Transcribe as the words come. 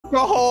the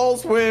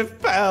halls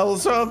with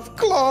bells of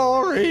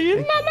glory.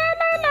 La, la,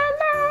 la, la,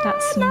 la,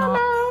 That's la, not.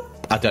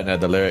 la. I don't know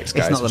the lyrics,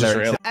 guys. It's not the Just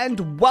lyrics. real.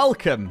 And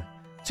welcome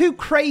to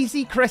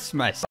Crazy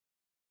Christmas.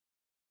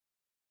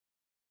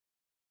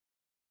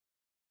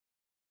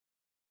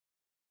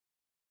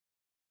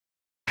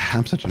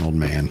 I'm such an old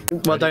man.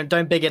 Well,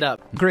 don't big it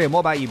up. Graham,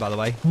 what about you, by the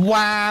way?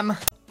 Wham!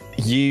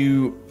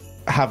 You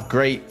have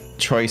great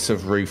choice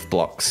of roof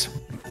blocks.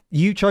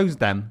 You chose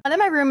them. And then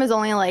my room is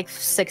only like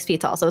 6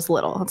 feet tall, so it's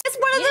little. It's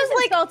one of those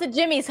like to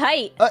Jimmy's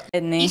height,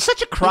 isn't he? He's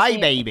such a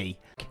crybaby.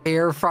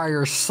 Air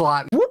fryer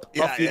slap. Whoop,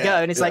 off you go,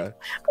 and it's like,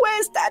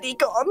 where's Daddy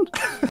gone?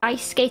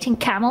 Ice skating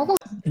camels.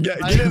 Get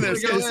in there,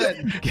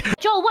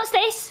 Joel, what's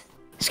this?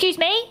 Excuse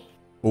me?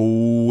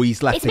 Oh,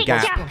 he's left It's a a bit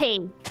gap.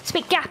 gappy. It's a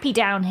bit gappy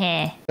down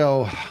here.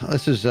 So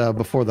this is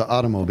before the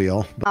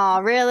automobile.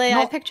 Oh, really? I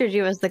Not- pictured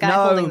you as the guy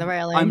No, holding the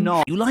railing. I'm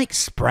not. You like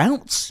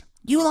sprouts?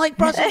 You like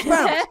Brussels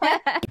sprouts?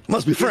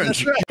 Must be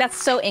French. That's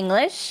so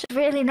English.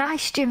 Really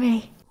nice,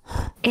 Jimmy.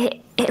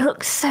 It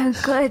looks so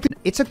good.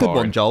 It's a good Boring.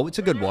 one, Joel. It's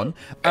a good one.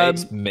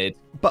 It's mid.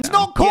 But it's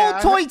not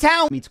called Toy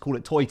Town. I need to call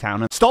it Toy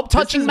Town. Stop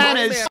touching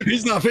manners.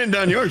 He's not fitting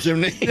down your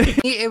chimney.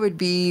 It would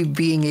be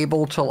being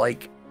able to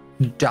like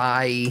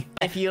die.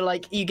 If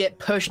you get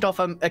pushed off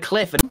a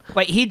cliff and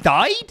Wait, he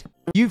died?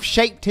 You've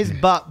shaped his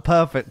butt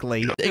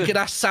perfectly. You could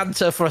ask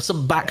Santa for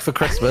some back for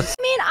Christmas.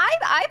 I mean,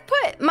 I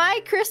put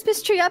my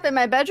Christmas tree up in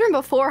my bedroom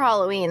before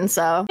Halloween,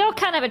 so. You're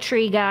kind of a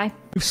tree guy.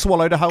 You've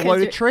swallowed a whole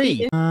load of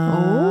tree.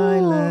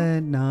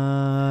 Silent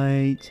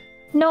night.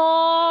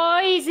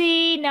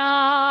 Noisy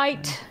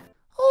night.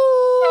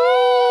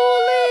 All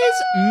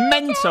is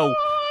mental.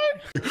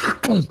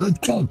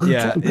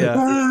 Yeah.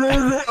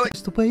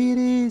 It's the way it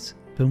is.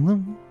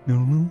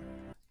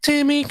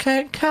 Timmy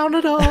can't count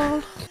it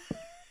all.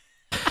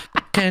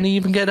 Can't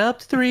even get up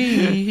to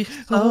 3.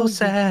 So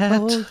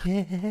sad. Oh,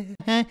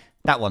 yeah.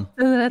 That one.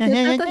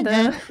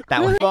 That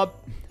one. Bob.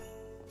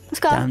 Let's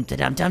go. Dum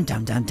dum dum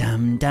dum dum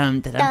dum dum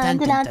dum Dun,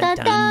 dum dun, dum dun,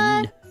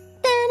 dun. dum.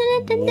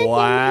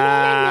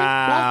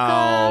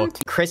 Wow. Welcome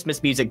to-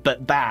 Christmas music,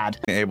 but bad.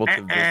 Able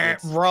to visit.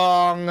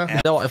 Wrong. You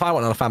know what? If I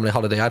went on a family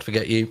holiday, I'd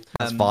forget you.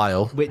 That's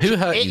vile. Which Who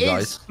hurt it you is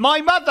guys? My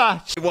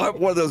mother.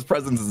 One of those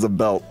presents is a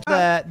belt.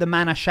 The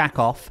manor shack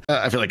off.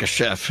 I feel like a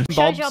chef. Show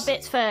Bob's your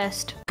bits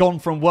first. gone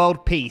from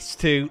world peace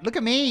to look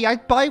at me. I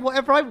buy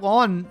whatever I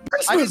want.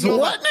 Christmas,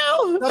 what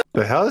now?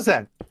 The hell is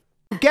that?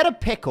 Get a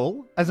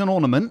pickle as an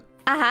ornament.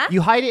 Uh-huh.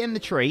 You hide it in the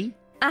tree.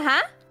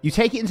 Uh-huh. You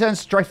take it in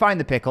turns to try find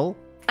the pickle.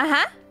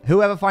 Uh-huh.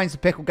 Whoever finds the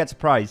pickle gets a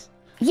prize.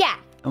 Yeah.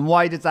 And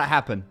why does that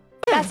happen?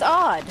 That's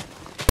odd.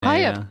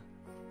 Yeah.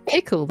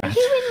 Pickle. Are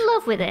you in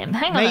love with him?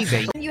 Hang on.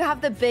 Maybe. You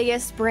have the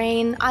biggest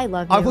brain. I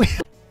love you. I will-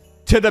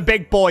 to the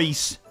big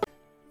boys.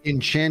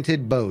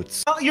 Enchanted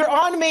boats. Oh, you're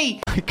on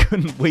me. I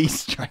couldn't wee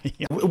straight.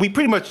 We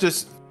pretty much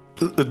just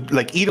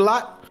like eat a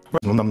lot.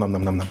 Nom, nom, nom,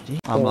 nom, nom, nom.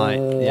 I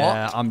might.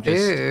 Yeah, I'm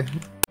just. Ew.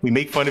 We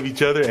make fun of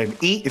each other and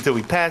eat until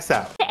we pass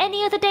out.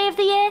 Any other day of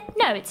the year?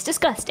 No, it's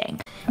disgusting.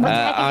 What the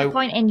heck is the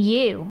point in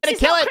you?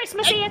 It's kill not it.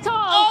 Christmassy at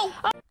all.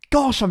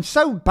 Gosh, I'm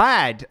so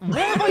bad. What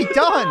have I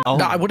done?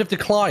 No, I would have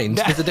declined.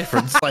 There's a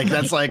difference.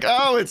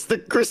 Oh, it's the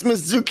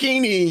Christmas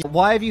zucchini.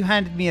 Why have you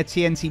handed me a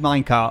TNT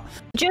minecart?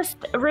 Just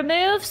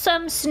remove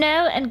some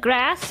snow and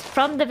grass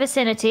from the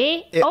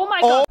vicinity. Oh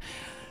my god.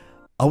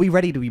 Are we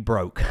ready to be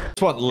broke? I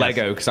just want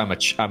Lego because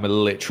I'm a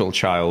literal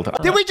child.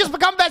 Did we just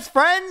become best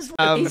friends?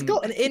 He's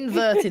got an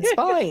inverted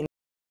spine.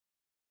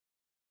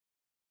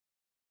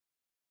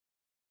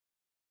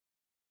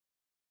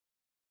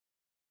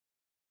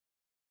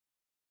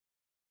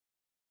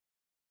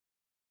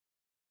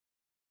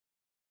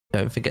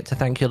 Don't forget to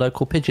thank your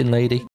local pigeon lady.